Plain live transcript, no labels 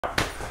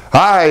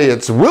Hi,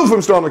 it's Will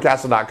from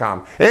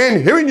StormTheCastle.com.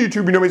 And here on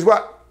YouTube, you know me as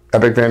what?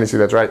 Epic Fantasy,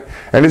 that's right.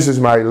 And this is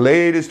my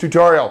latest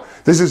tutorial.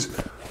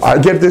 I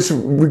get this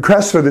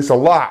request for this a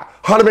lot.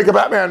 How to make a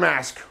Batman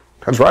mask.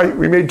 That's right,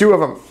 we made 2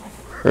 of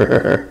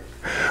them.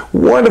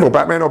 Wonderful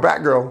Batman or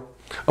Batgirl.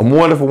 A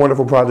wonderful,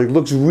 wonderful project.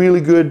 Looks really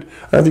good. I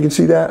don't know if you can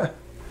see that.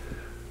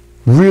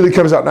 Really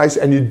comes out nice,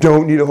 and you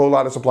don't need a whole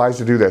lot of supplies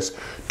to do this.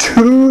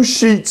 2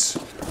 sheets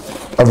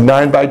of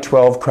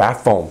 9x12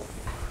 craft foam.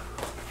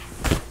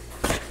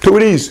 2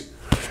 of these.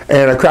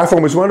 And a craft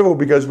foam is wonderful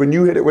because when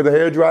you hit it with a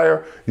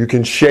hairdryer, you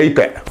can shape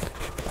it.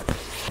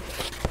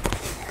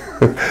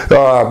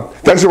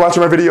 Thanks for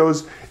watching my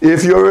videos.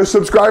 If you're a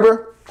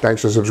subscriber,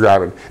 thanks for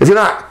subscribing. If you're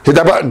not, hit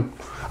that button.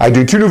 I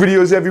do 2 new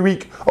videos every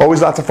week.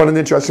 Always lots of fun and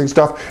interesting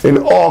stuff in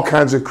all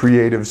kinds of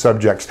creative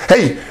subjects.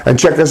 Hey, and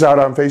check us out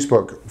on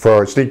Facebook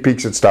for sneak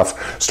peeks and stuff.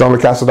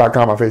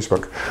 StormTheCastle.com on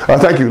Facebook.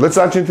 Thank you. Let's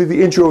launch into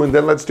the intro and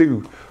then let's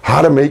do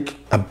how to make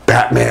a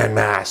Batman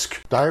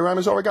mask.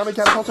 Dioramas, origami,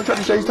 catapults, and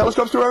trebuchets,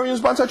 telescopes, terrariums,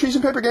 bonsai trees,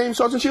 and paper games,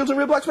 swords and shields, and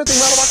real blacksmithing,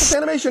 model rockets,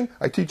 animation.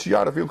 I teach the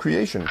art of real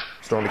creation.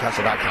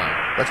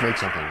 StormTheCastle.com. Let's make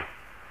something.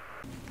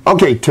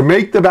 Okay, to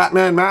make the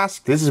Batman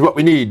mask, this is what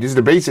we need. These are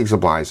the basic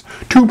supplies.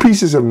 2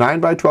 pieces of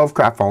 9x12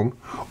 craft foam,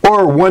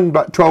 or 1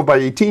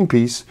 12x18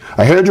 piece,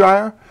 a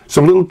hairdryer,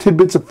 some little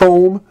tidbits of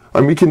foam,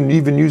 and we can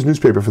even use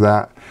newspaper for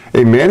that,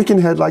 a mannequin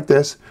head like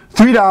this,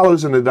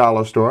 $3 in the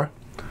dollar store,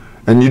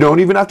 and you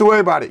don't even have to worry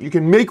about it. You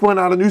can make one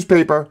out of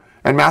newspaper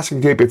and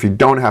masking tape if you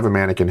don't have a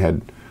mannequin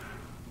head.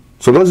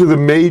 So those are the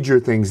major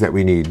things that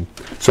we need.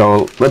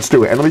 So let's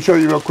do it. And let me show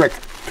you real quick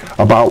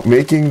about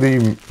making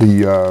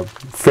the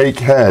fake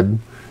head.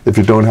 If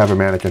you don't have a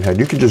mannequin head,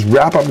 you can just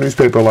wrap up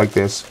newspaper like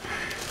this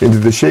into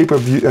the shape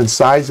of and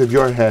size of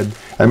your head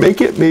and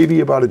make it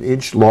maybe about 1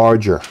 inch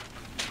larger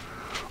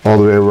all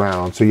the way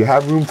around, so you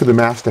have room for the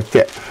mask to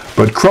fit.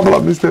 But crumple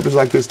up newspapers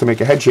like this to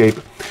make a head shape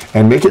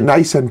and make it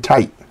nice and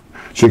tight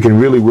so you can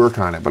really work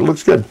on it. But it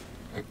looks good.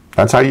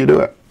 That's how you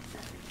do it.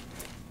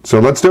 So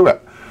let's do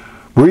it.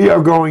 We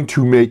are going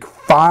to make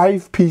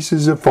 5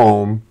 pieces of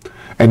foam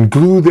and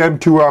glue them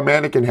to our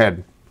mannequin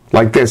head.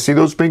 Like this. See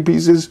those pink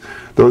pieces?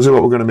 Those are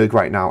what we're going to make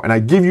right now. And I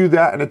give you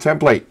that in a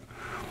template.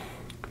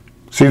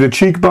 See the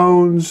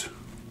cheekbones,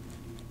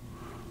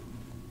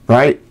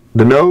 right?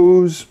 The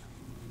nose,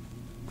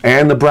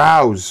 and the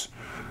brows.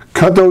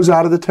 Cut those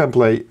out of the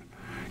template.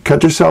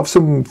 Cut yourself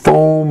some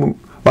foam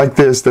like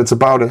this that's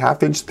about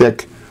 1/2 inch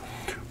thick.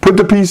 Put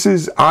the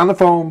pieces on the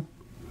foam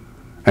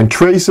and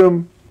trace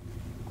them.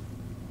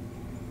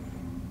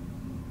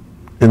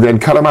 And then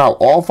cut them out,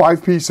 all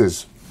 5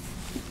 pieces.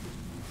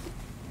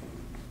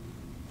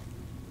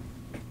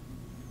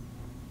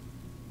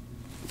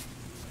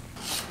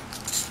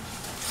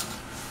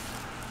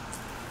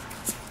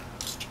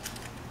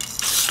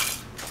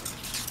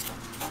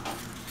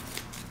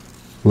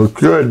 Look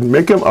good.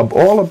 Make them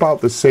all about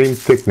the same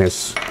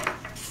thickness.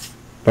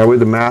 That way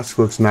the mask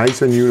looks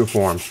nice and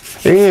uniform.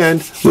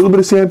 And a little bit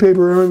of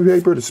sandpaper or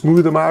paper to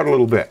smooth them out a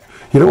little bit.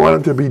 You don't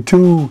want them to be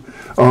too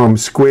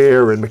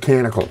square and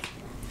mechanical.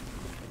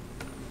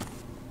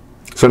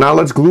 So now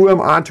let's glue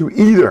them onto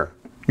either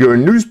your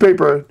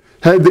newspaper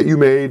head that you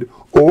made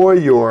or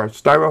your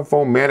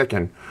styrofoam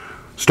mannequin.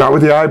 Start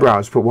with the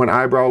eyebrows. Put 1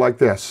 eyebrow like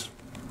this.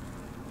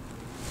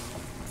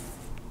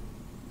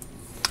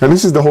 And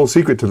this is the whole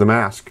secret to the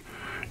mask.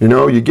 You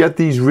know, you get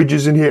these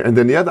ridges in here, and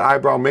then the other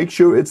eyebrow, make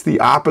sure it's the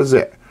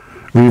opposite.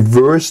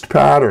 Reversed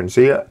pattern,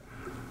 see it?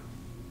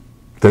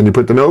 Then you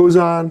put the nose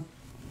on.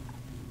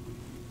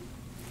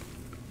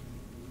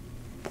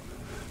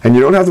 And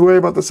you don't have to worry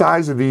about the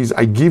size of these.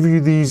 I give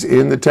you these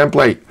in the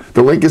template.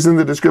 The link is in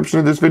the description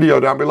of this video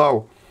down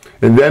below.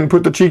 And then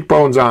put the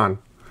cheekbones on.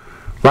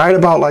 Right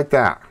about like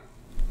that.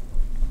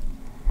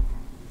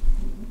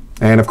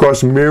 And of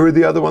course, mirror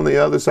the other one on the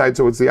other side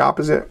so it's the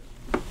opposite.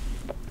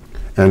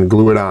 And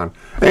glue it on.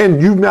 And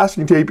use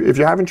masking tape. If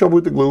you're having trouble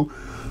with the glue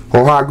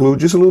or hot glue,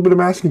 just a little bit of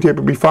masking tape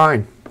will be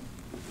fine.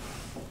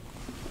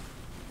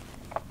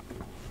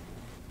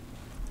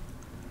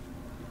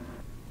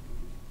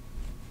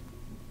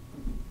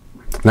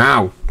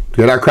 Now,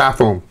 get our craft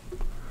foam.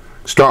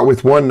 Start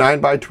with 1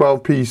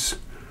 9x12 piece.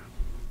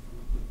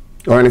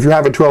 And if you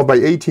have a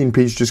 12x18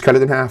 piece, just cut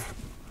it in half.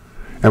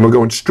 And we're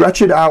going to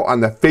stretch it out on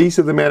the face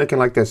of the mannequin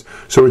like this.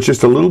 So it's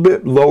just a little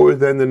bit lower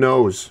than the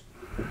nose.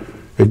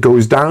 It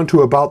goes down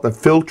to about the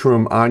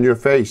philtrum on your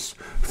face.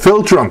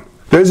 Philtrum.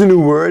 There's a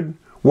new word.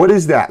 What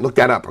is that? Look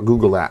that up.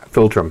 Google that.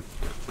 Philtrum.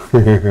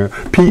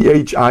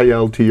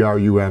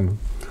 P-H-I-L-T-R-U-M.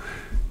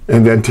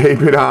 And then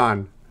tape it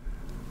on.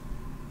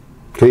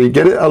 Okay, you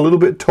get it a little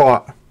bit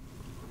taut.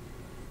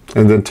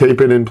 And then tape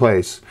it in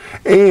place.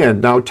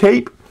 And now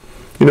tape,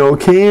 you know,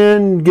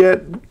 can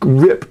get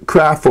rip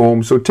craft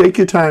foam. So take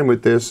your time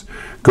with this.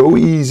 Go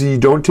easy.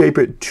 Don't tape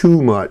it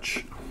too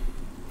much.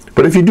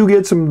 But if you do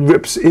get some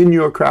rips in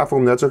your craft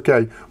foam, that's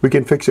okay. We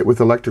can fix it with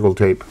electrical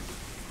tape.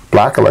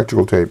 Black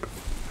electrical tape.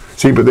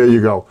 See, but there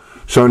you go.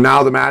 So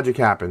now the magic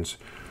happens.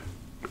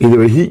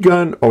 Either a heat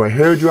gun or a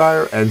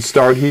hairdryer and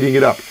start heating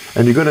it up.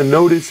 And you're going to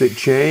notice it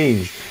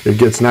change. It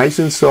gets nice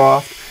and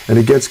soft and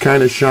it gets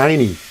kind of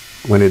shiny.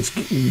 when it's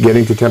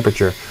getting to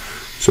temperature.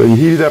 So you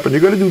heat it up, and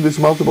you're going to do this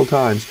multiple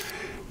times.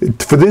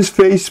 For this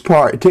face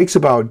part, it takes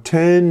about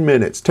 10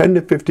 minutes, 10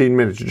 to 15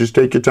 minutes. You just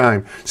take your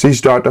time. See,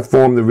 start to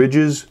form the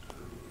ridges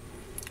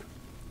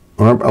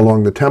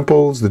along the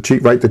temples, the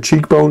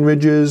cheekbone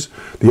ridges,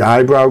 the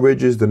eyebrow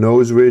ridges, the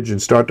nose ridge,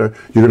 and you're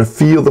going to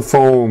feel the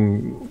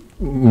foam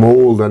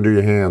mold under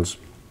your hands.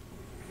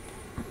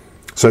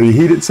 So you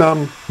heat it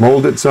some,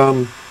 mold it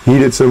some,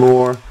 heat it some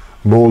more,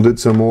 mold it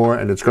some more,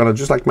 and it's going to,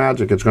 just like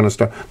magic, it's going to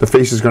start, the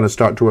face is going to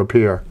start to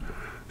appear.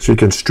 So you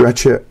can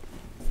stretch it.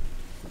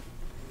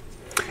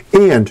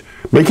 And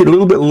make it a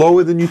little bit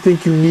lower than you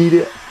think you need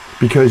it,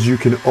 because you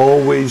can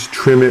always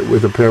trim it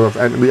with a pair of,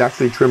 and we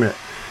actually trim it.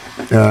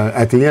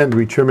 At the end,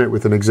 we trim it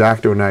with an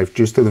X-Acto knife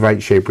just to the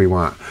right shape we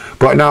want.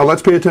 But now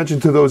let's pay attention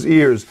to those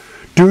ears.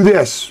 Do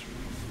this.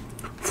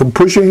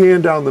 Push your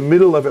hand down the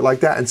middle of it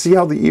like that, and see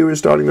how the ear is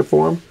starting to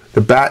form?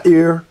 The bat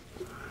ear.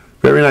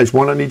 Very nice.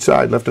 One on each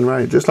side, left and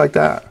right, just like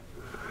that.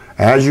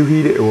 As you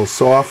heat it, it will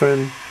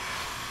soften,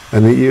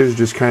 and the ears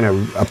just kind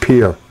of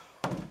appear.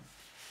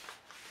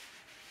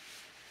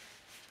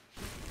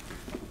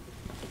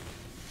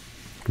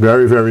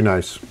 Very, very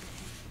nice.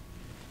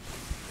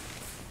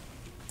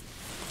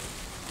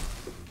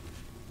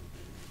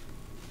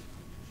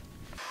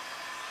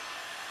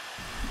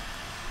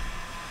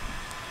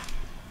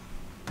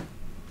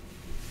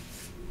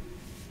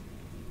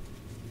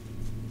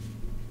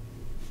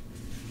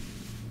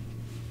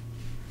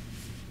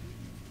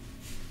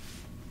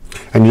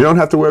 And you don't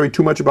have to worry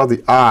too much about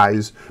the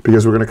eyes,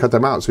 because we're going to cut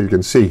them out so you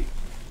can see.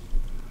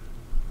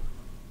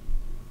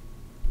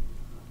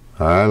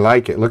 I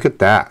like it. Look at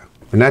that.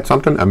 Isn't that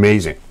something?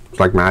 Amazing. It's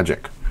like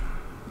magic.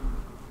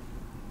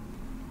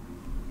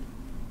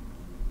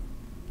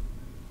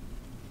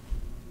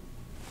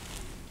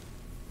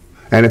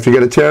 And if you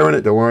get a tear in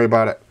it, don't worry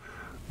about it.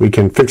 We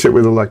can fix it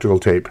with electrical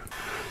tape.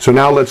 So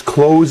now let's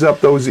close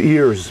up those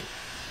ears.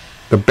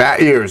 The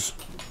bat ears.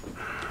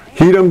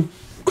 Heat them,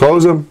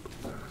 close them,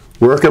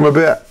 work them a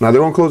bit. Now they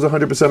won't close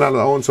 100% on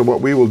their own, so what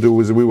we will do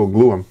is we will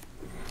glue them.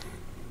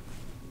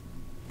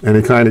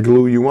 Any kind of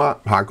glue you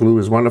want. Hot glue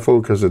is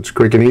wonderful because it's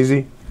quick and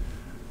easy.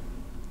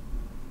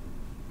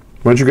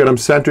 Once you get them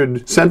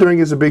centered, centering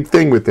is a big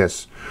thing with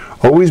this.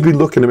 Always be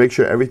looking to make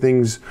sure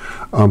everything's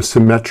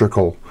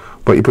symmetrical.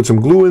 But you put some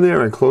glue in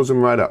there and close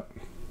them right up.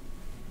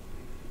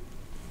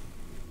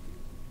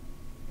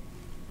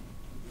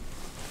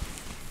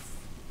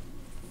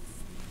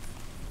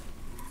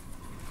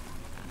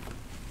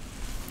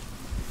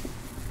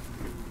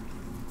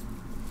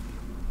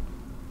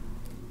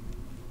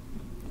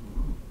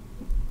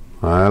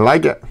 I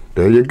like it.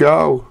 There you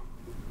go.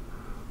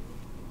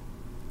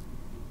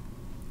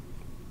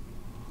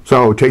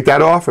 So take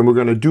that off, and we're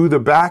going to do the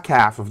back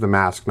half of the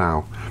mask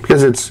now.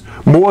 Because it's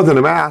more than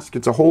a mask,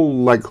 it's a whole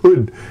like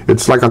hood.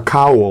 It's like a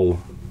cowl.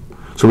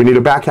 So we need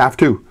a back half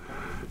too.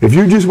 If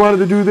you just wanted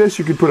to do this,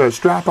 you could put a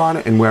strap on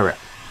it and wear it.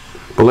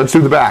 But let's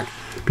do the back.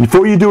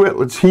 Before you do it,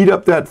 let's heat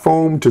up that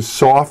foam to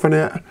soften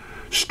it.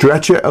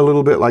 Stretch it a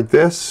little bit like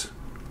this.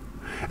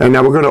 And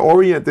now we're going to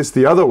orient this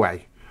the other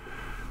way.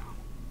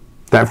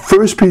 That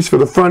first piece for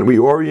the front we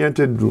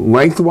oriented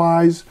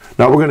lengthwise.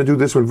 Now we're going to do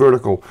this one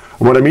vertical.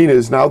 And what I mean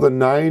is now the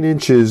 9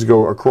 inches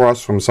go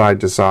across from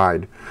side to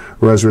side.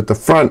 Whereas with the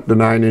front, the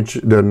 9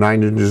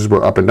 inches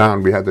were up and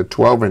down. We had the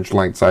 12-inch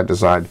length side to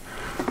side.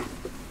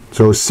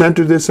 So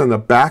center this on the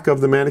back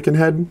of the mannequin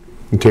head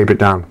and tape it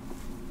down.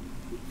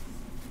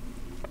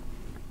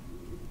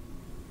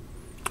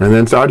 And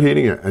then start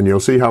heating it, and you'll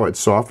see how it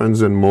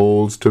softens and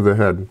molds to the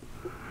head.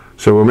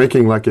 So we're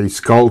making like a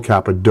skull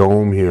cap, a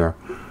dome here.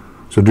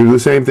 So do the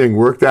same thing,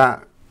 work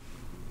that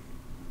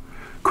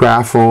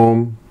craft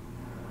foam,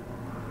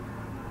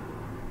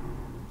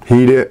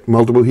 heat it,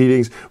 multiple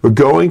heatings. We're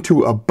going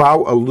to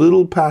about a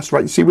little past,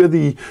 right, see where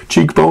the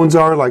cheekbones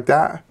are like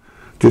that?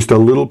 Just a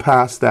little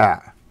past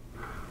that.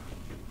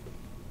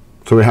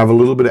 So we have a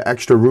little bit of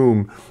extra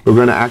room. We're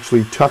going to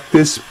actually tuck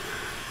this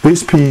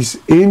piece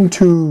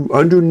into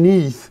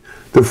underneath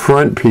the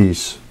front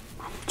piece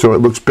so it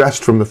looks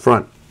best from the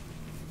front.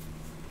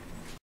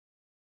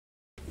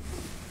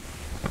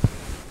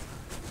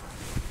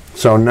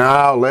 So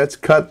now let's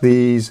cut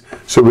these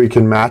so we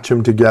can match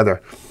them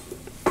together.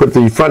 Put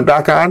the front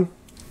back on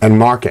and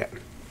mark it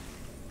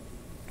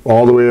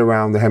all the way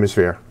around the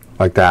hemisphere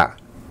like that.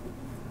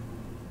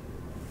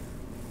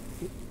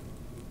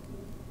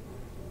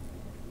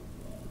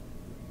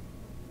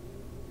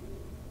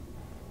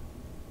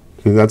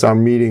 See, that's our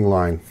meeting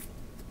line.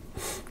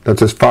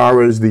 That's as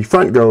far as the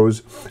front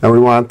goes, and we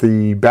want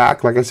the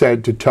back, like I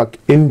said, to tuck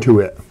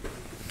into it.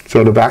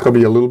 So the back will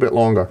be a little bit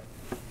longer.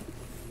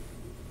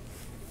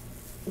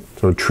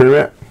 So trim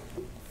it.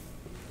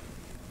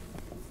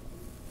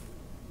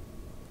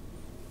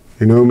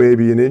 You know,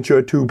 maybe an inch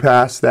or two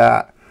past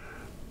that,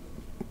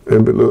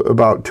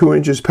 about 2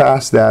 inches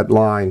past that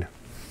line.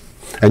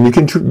 And you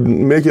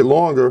can make it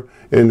longer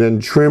and then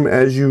trim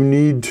as you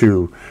need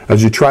to.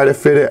 As you try to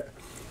fit it,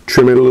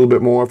 trim it a little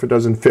bit more if it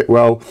doesn't fit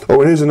well.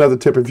 Oh, and here's another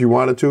tip if you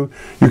wanted to.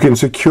 You can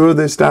secure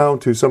this down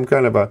to some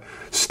kind of a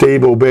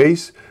stable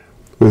base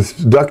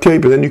with duct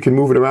tape, and then you can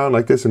move it around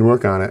like this and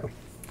work on it.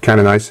 Kind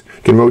of nice.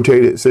 You can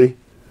rotate it, see?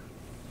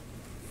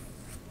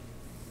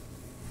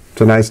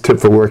 It's a nice tip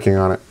for working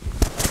on it.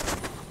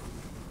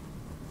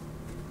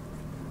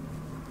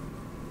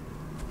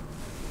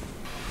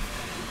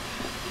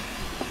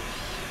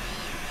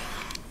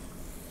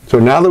 So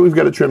now that we've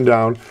got it trimmed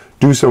down,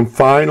 do some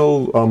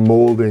final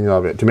molding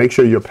of it to make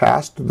sure you're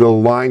past the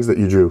lines that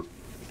you drew.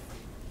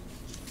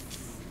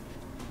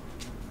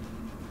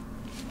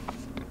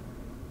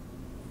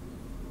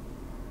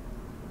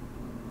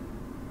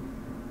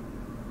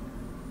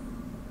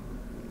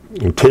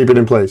 And tape it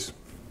in place.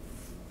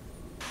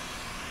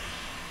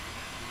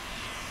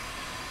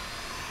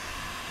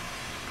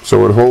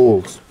 So it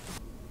holds.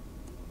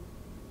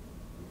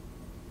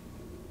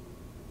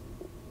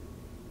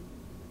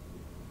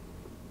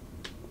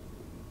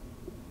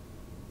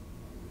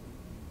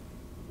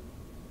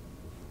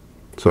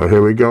 So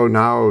here we go.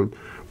 Now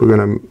we're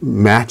going to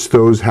match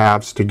those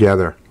halves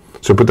together.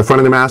 So put the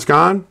front of the mask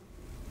on.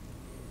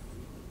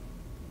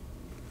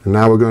 And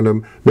now we're going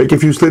to make a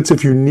few slits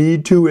if you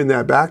need to in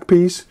that back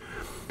piece.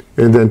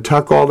 And then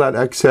tuck all that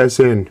excess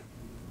in.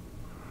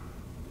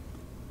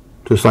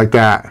 Just like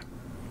that.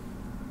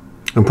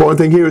 Important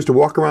thing here is to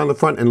walk around the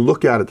front and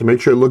look at it to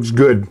make sure it looks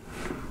good.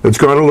 It's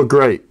going to look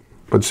great.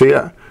 But see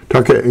it?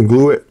 Tuck it and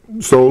glue it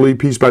slowly,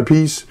 piece by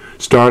piece.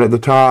 Start at the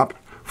top,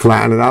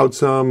 flatten it out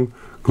some,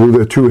 glue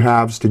the two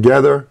halves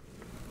together.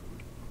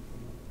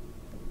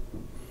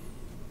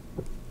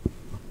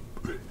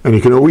 And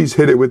you can always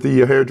hit it with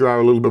the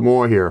hairdryer a little bit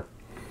more here.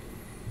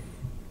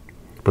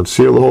 But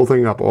seal the whole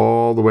thing up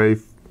all the way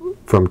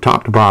from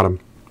top to bottom.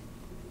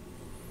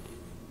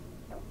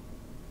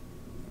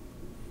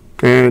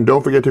 And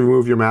don't forget to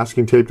remove your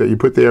masking tape that you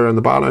put there on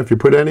the bottom, if you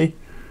put any,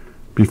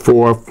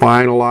 before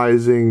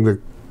finalizing the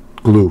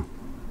glue.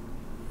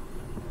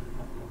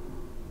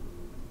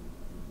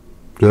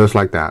 Just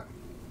like that.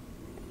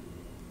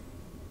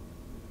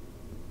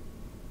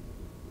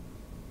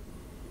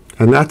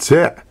 And that's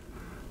it.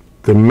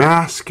 The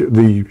mask,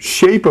 the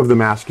shape of the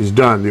mask is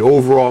done, the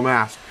overall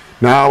mask.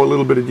 Now a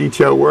little bit of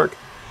detail work.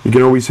 You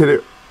can always hit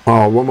it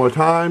one more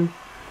time,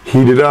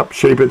 heat it up,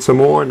 shape it some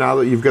more, now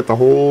that you've got the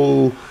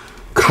whole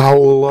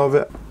cowl of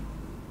it.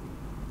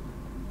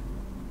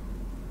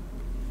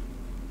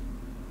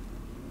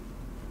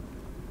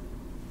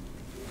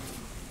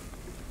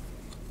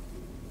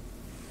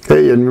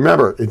 Hey, and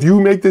remember, if you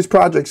make this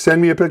project,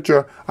 send me a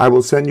picture. I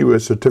will send you a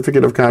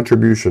certificate of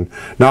contribution.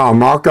 Now I'll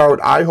mark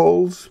out eye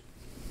holes.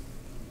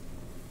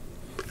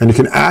 And you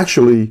can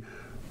actually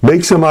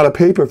make some out of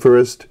paper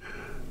first,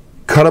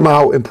 cut them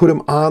out and put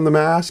them on the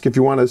mask if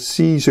you want to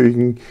see, so you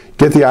can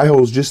get the eye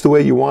holes just the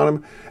way you want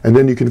them. And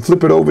then you can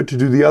flip it over to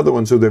do the other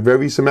one so they're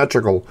very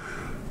symmetrical.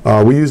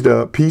 We used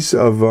a piece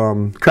of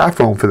craft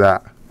foam for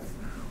that.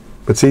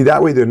 But see,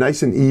 that way they're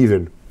nice and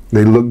even.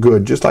 They look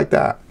good, just like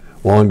that.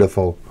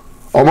 Wonderful.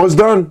 Almost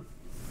done.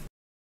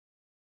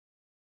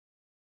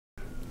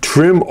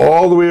 Trim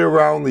all the way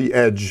around the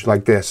edge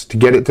like this to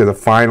get it to the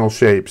final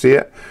shape. See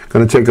it?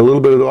 Going to take a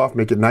little bit of it off,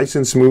 make it nice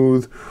and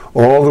smooth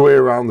all the way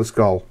around the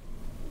skull.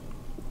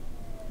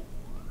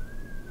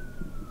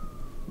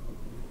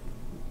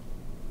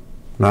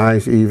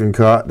 Nice even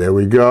cut. There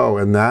we go.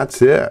 And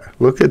that's it.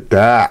 Look at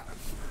that.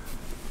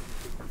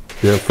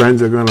 Your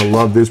friends are going to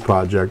love this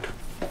project.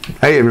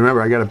 Hey, and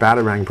remember, I got a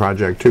Batarang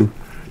project too.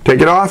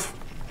 Take it off.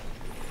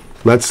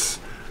 Let's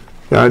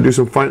do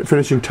some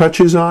finishing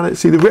touches on it.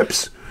 See the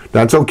rips?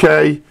 That's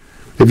okay.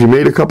 If you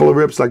made a couple of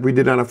rips like we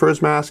did on our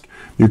first mask,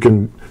 you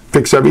can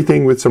fix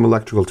everything with some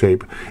electrical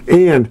tape.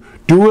 And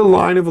do a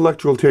line of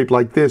electrical tape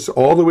like this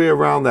all the way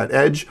around that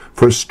edge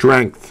for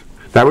strength.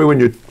 That way when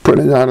you're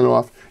putting it on and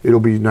off, it'll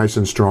be nice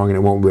and strong and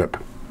it won't rip.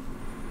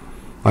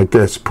 Like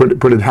this. Put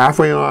it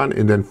halfway on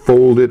and then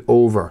fold it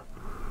over.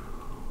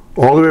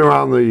 All the way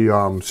around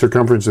the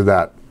circumference of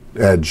that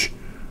edge.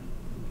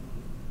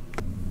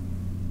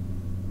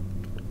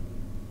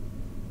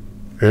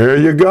 There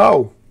you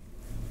go.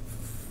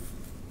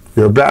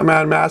 Your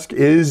Batman mask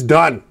is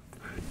done.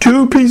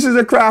 2 pieces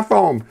of craft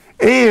foam,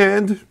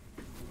 and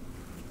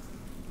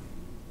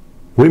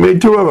we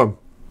made 2 of them.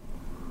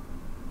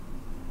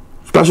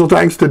 Special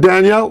thanks to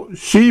Danielle.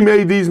 She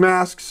made these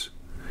masks.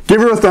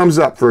 Give her a thumbs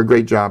up for a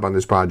great job on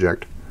this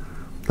project.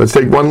 Let's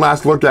take one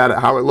last look at it,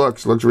 how it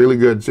looks. Looks really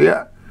good. See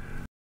ya.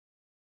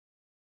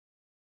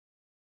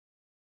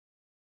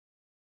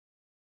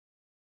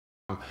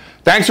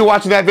 Thanks for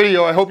watching that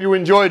video. I hope you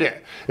enjoyed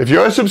it. If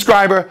you're a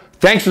subscriber,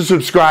 thanks for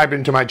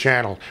subscribing to my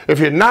channel. If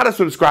you're not a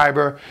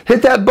subscriber,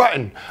 hit that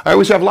button. I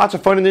always have lots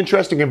of fun and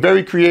interesting and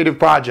very creative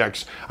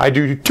projects. I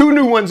do 2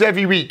 new ones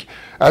every week.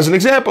 As an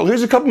example,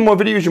 here's a couple more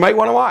videos you might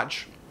want to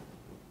watch.